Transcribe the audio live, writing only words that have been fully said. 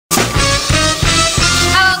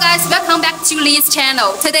to Lee's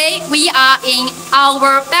channel. Today we are in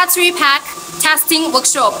our battery pack testing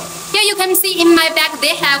workshop. Here you can see in my bag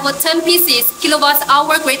they have 10 pieces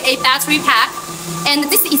kilowatt-hour grade A battery pack.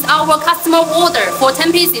 And this is our customer order for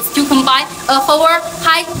 10 pieces to combine a whole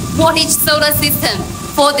high voltage solar system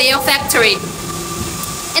for their factory.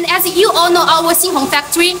 And as you all know, our XIHO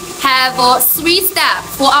factory have 3 steps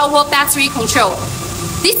for our battery control.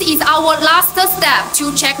 This is our last step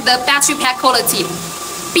to check the battery pack quality.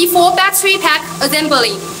 Before battery pack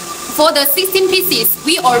assembly, for the 16 pieces,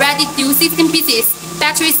 we already do 16 pieces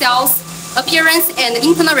battery cells, appearance and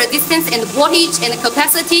internal resistance and voltage and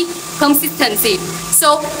capacity consistency.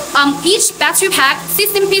 So each battery pack,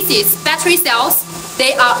 16 pieces battery cells,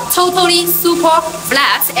 they are totally super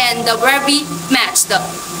flat and very matched.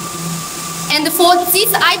 And for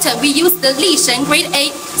this item, we use the Leah-Lithium grade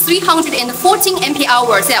A 314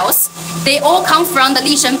 ampere-hour cells. They all come from the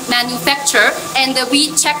Leah-Lithium manufacturer, and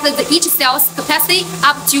we checked each cell's capacity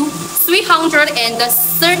up to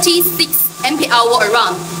 336 ampere-hour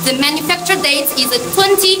around. The manufacture date is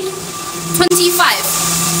 2025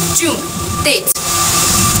 June date.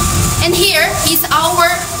 And here is our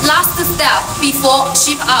last step before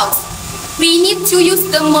ship out. We need to use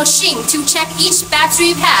the machine to check each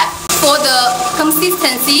battery pack for the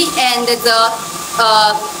consistency and the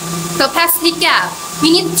capacity gap. We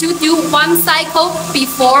need to do 1 cycle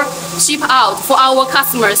before ship out for our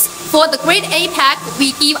customers. For the grade A pack,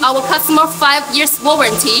 we give our customer 5 years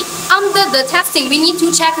warranty. Under the testing, we need to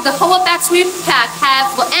check the whole battery pack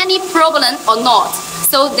have any problem or not.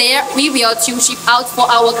 So there we will to ship out for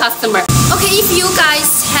our customer. Okay, if you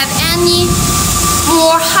guys have any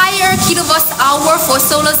more higher kilowatt-hour for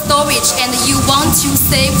solar storage and you want to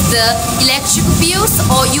save the electric bills,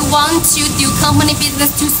 or you want to do company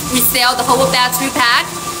business to resell the whole battery pack,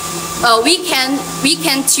 we can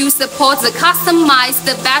to support the customized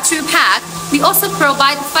battery pack. We also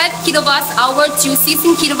provide 5 kilowatt-hour to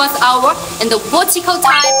 16 kilowatt-hour and the vertical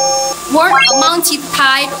type, wall mounted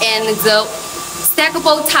type, and the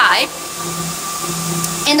stackable type.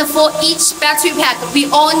 And for each battery pack, we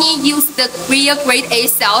only use the real grade A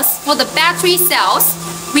cells. For the battery cells,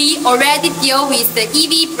 we already deal with the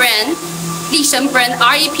EV brand, Leah-Lithium brand,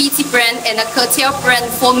 REPT brand, and the Cartier brand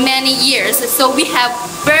for many years. So we have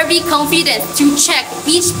very confident to check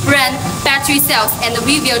each brand battery cells, and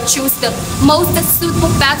we will choose the most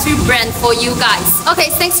suitable battery brand for you guys.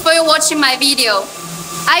 Okay, thanks for watching my video.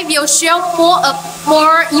 I will share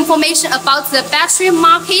more information about the battery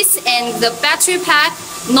markets and the battery pack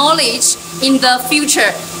knowledge in the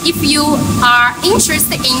future. If you are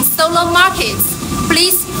interested in solar markets,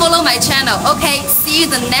 please follow my channel. Okay, see you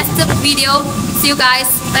in the next video. See you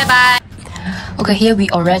guys. Bye bye. Okay, here we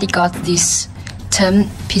already got this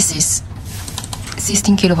 10 pieces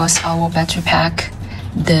 16 kilowatt-hour battery pack,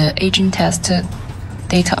 the aging test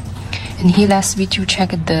data, and here let's me to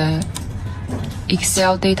check the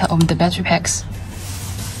Excel data of the battery packs.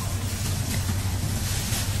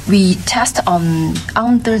 We test on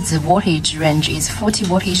under the voltage range is 40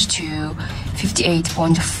 voltage to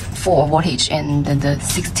 58.4 voltage and the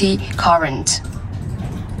 60 current.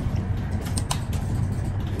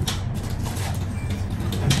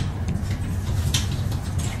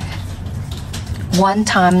 One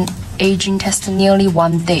time aging test nearly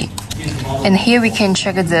 1 day. And here we can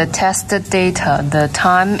check the test data, the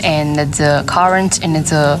time and the current and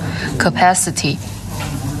the capacity.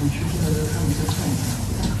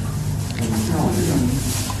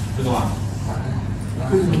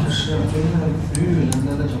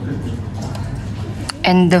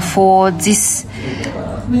 And for this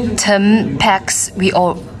 10 packs, we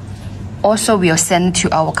also will send to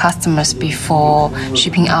our customers before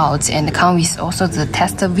shipping out, and come with also the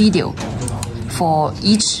test video for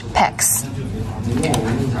each packs.